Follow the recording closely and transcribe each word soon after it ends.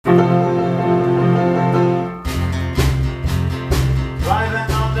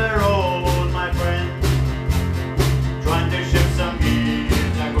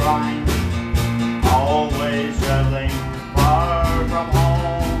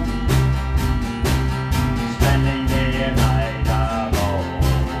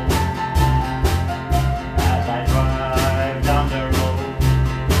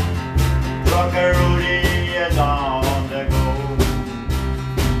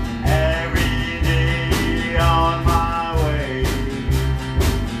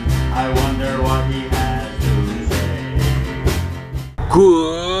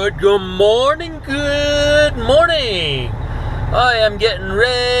Good morning, good morning. I am getting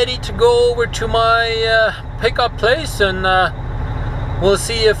ready to go over to my pickup place and we'll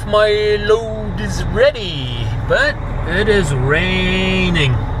see if my load is ready. But it is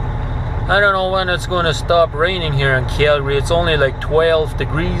raining. I don't know when it's going to stop raining here in Calgary. It's only like 12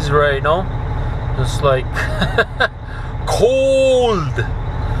 degrees right now. It's like cold.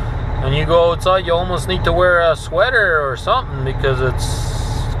 And you go outside, you almost need to wear a sweater or something because it's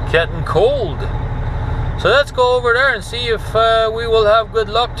getting cold. So let's go over there and see if we will have good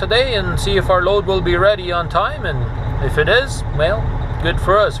luck today and see if our load will be ready on time, and if it is, well, good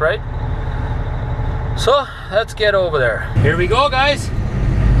for us, right? So let's get over there. Here we go, guys.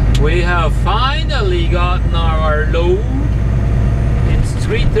 We have finally gotten our load. It's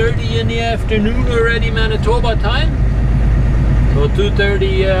 3:30 in the afternoon already, Manitoba time, so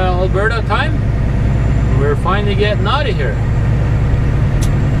 2:30 Alberta time. We're finally getting out of here.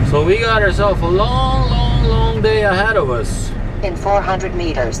 So we got ourselves a long day ahead of us. In 400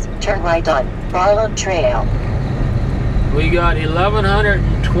 meters, turn right on Barlow Trail. We got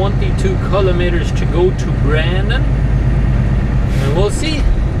 1,122 kilometers to go to Brandon. And we'll see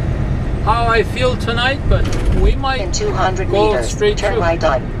how I feel tonight, but we might in 200 go meters, straight turn through. right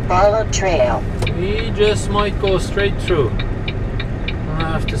on Barlow Trail. We just might go straight through. We'll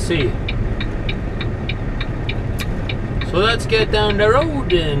have to see. So let's get down the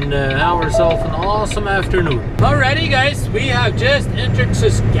road and have ourselves an awesome afternoon. Alrighty, guys, we have just entered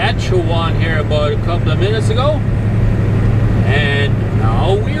Saskatchewan here about a couple of minutes ago. And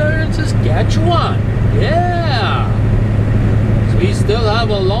now we are in Saskatchewan. Yeah! So we still have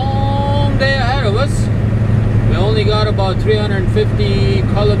a long day ahead of us. We only got about 350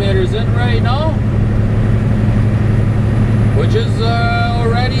 kilometers in right now, which is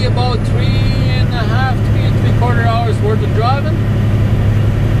already about 3.5, 3.75 hours worth of driving,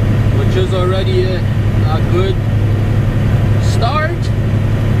 which is already a good start.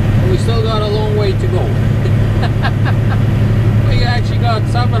 But we still got a long way to go. We actually got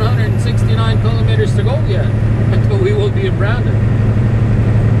 769 kilometers to go yet until we will be in Brandon.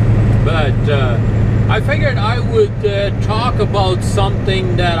 But I figured I would talk about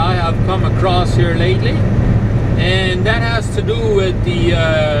something that I have come across here lately. And that has to do with the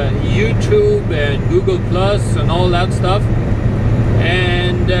YouTube and Google Plus and all that stuff.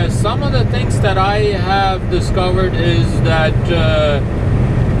 And some of the things that I have discovered is that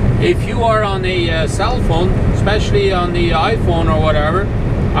if you are on a cell phone, especially on the iPhone or whatever,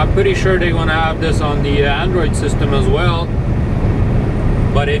 I'm pretty sure they're going to have this on the Android system as well.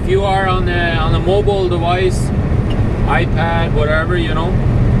 But if you are on a mobile device, iPad, whatever, you know,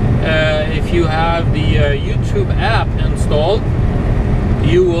 if you have the YouTube app installed,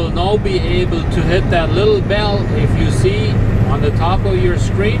 you will now be able to hit that little bell. If you see on the top of your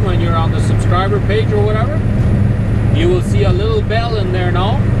screen when you're on the subscriber page or whatever, you will see a little bell in there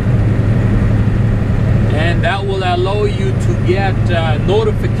now, and that will allow you to get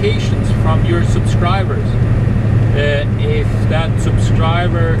notifications from your subscribers. If that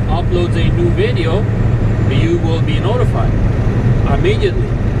subscriber uploads a new video, you will be notified immediately.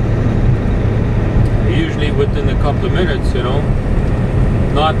 Usually within a couple of minutes, you know.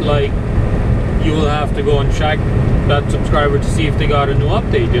 Not like you will have to go and check that subscriber to see if they got a new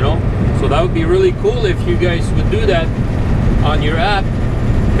update, you know. So that would be really cool if you guys would do that on your app.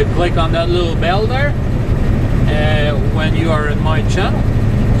 You could click on that little bell there when you are in my channel,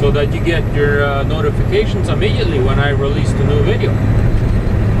 so that you get your notifications immediately when I release the new video.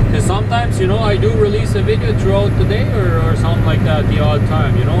 Because sometimes, you know, I do release a video throughout the day or something like that the odd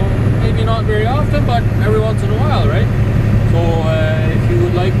time, you know. Maybe not very often, but every once in a while, right? So if you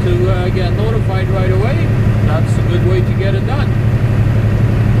would like to get notified right away, that's a good way to get it done.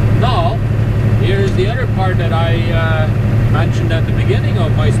 Now, here's the other part that I mentioned at the beginning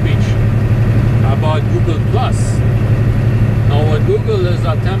of my speech about Google Plus. Now, what Google is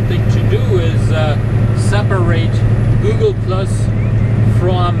attempting to do is separate Google Plus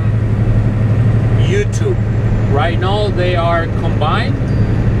from YouTube. Right now they are combined.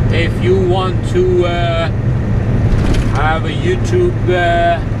 If you want to have a YouTube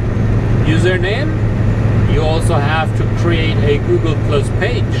username, you also have to create a Google Plus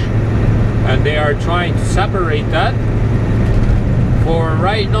page, and they are trying to separate that. For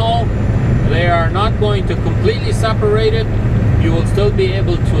right now, they are not going to completely separate it. You will still be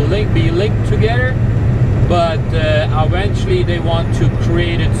able to be linked together, but eventually they want to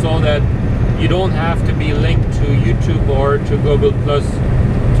create it so that you don't have to be linked to YouTube or to Google Plus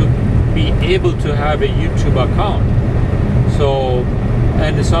to be able to have a YouTube account. So,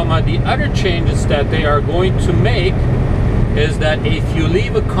 and some of the other changes that they are going to make is that if you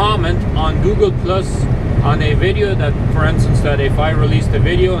leave a comment on Google Plus on a video, that for instance, that if I released a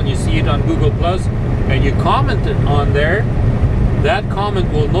video and you see it on Google Plus and you commented on there, that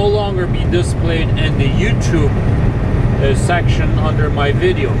comment will no longer be displayed in the YouTube section under my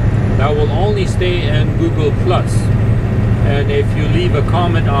video. That will only stay in Google Plus. And if you leave a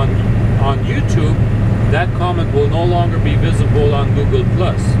comment on YouTube, that comment will no longer be visible on Google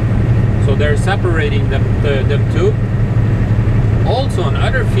Plus. So they're separating them two. Also,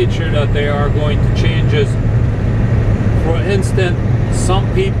 another feature that they are going to change is, for instance,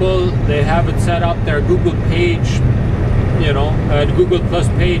 some people, they have it set up their Google page, you know, Google Plus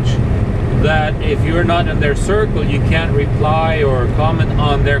page, that if you're not in their circle, you can't reply or comment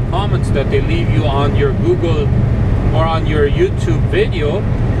on their comments that they leave you on your Google or on your YouTube video.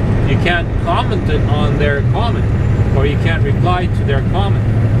 You can't comment it on their comment, or you can't reply to their comment.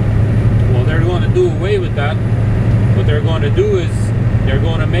 Well, they're going to do away with that. What they're going to do is they're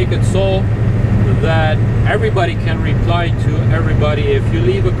going to make it so that everybody can reply to everybody. If you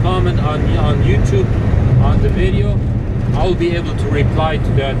leave a comment on YouTube on the video, I'll be able to reply to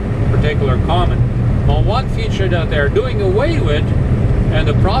that particular comment. Now, one feature that they're doing away with, and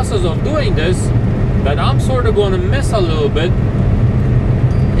the process of doing this, that I'm sort of going to miss a little bit,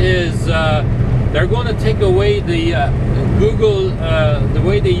 is they're going to take away the Google, the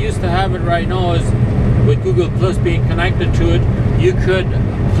way they used to have it right now is with Google Plus being connected to it, you could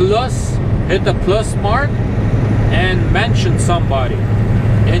hit the plus mark and mention somebody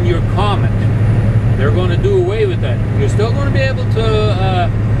in your comment. They're going to do away with that. You're still going to be able to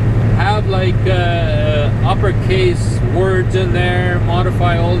have like uppercase words in there,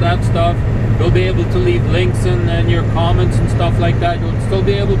 modify all that stuff. You'll be able to leave links in your comments and stuff like that. You'll still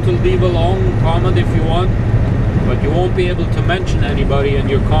be able to leave a long comment if you want, but you won't be able to mention anybody in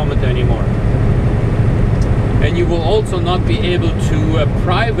your comment anymore. And you will also not be able to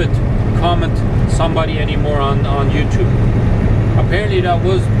private comment somebody anymore on YouTube. Apparently that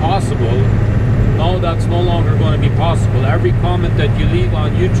was possible. No, that's no longer going to be possible. Every comment that you leave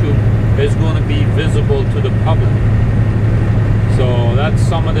on YouTube is going to be visible to the public. So that's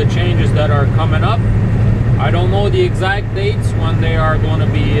some of the changes that are coming up. I don't know the exact dates when they are going to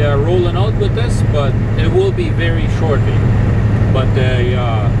be rolling out with this, but it will be very shortly. But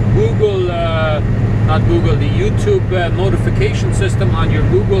the the YouTube notification system on your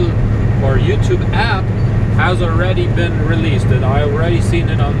Google or YouTube app has already been released. And I already seen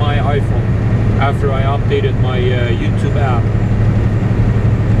it on my iPhone after I updated my YouTube app.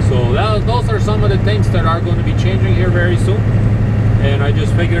 So those are some of the things that are going to be changing here very soon. And I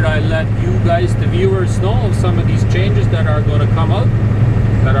just figured I'd let you guys, the viewers, know of some of these changes that are going to come out,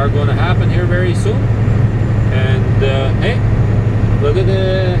 that are going to happen here very soon. And hey, look at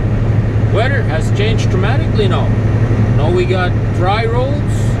the weather has changed dramatically now. Now we got dry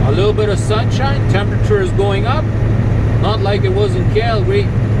roads, a little bit of sunshine, temperature is going up. Not like it was in Calgary.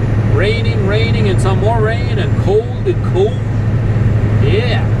 Raining, and some more rain, and cold.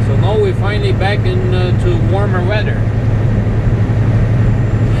 Yeah, so now we're finally back into warmer weather.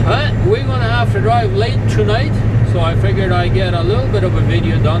 But we're gonna have to drive late tonight, so I figured I'd get a little bit of a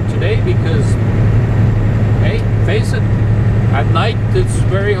video done today because, hey, face it, at night it's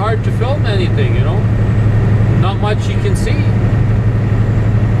very hard to film anything, you know. Not much you can see.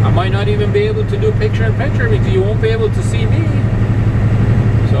 I might not even be able to do picture-in-picture because you won't be able to see me.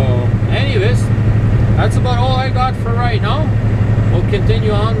 So, anyways, that's about all I got for right now. We'll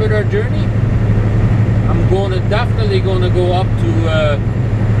continue on with our journey. I'm definitely going to go up to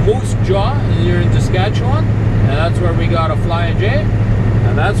Moose Jaw here in Saskatchewan, and that's where we got a Flying J,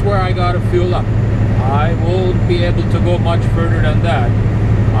 and that's where I got to fuel up. I won't be able to go much further than that.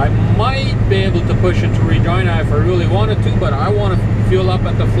 I might be able to push into Regina if I really wanted to, but I want to fuel up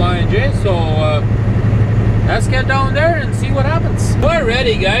at the Flying J, so let's get down there and see what happens.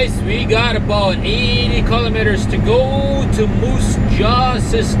 Alrighty guys, we got about 80 kilometers to go to Moose Jaw,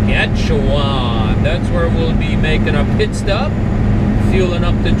 Saskatchewan. That's where we'll be making a pit stop, fueling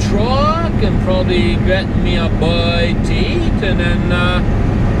up the truck, and probably getting me a bite to eat, and then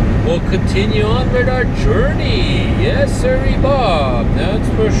we'll continue on with our journey. Yes sirree Bob, that's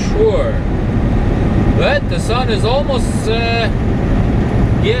for sure. But the sun is almost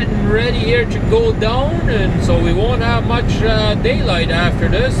getting ready here to go down, and so we won't have much daylight after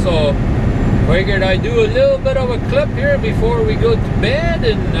this, so figured I'd do a little bit of a clip here before we go to bed.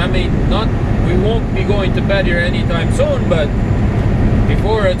 And I mean, we won't be going to bed here anytime soon, but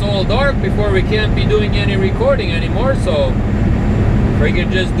before it's all dark, before we can't be doing any recording anymore, so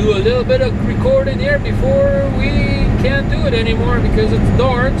figured just do a little bit of recording here before we can't do it anymore because it's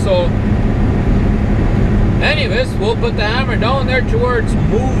dark. So Anyways, we'll put the hammer down there towards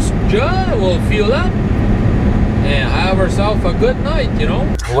Moose Jaw. We'll fuel up and have ourselves a good night, you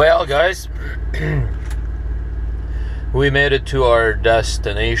know. Well, guys, we made it to our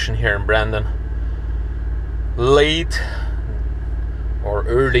destination here in Brandon late or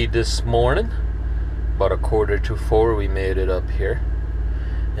early this morning. About 3:45 we made it up here,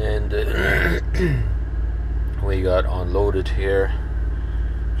 and we got unloaded here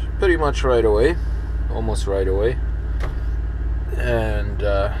pretty much right away, almost right away. And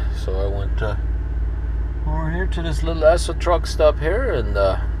so I went over here to this little Esso truck stop here and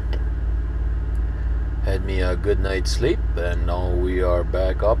had me a good night's sleep, and now we are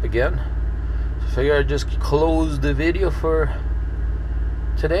back up again. So I figure I'd just close the video for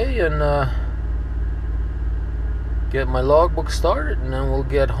today and get my logbook started, and then we'll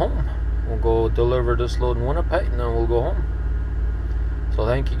get home. We'll go deliver this load in Winnipeg, and then we'll go home. So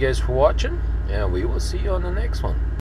thank you guys for watching, and we will see you on the next one.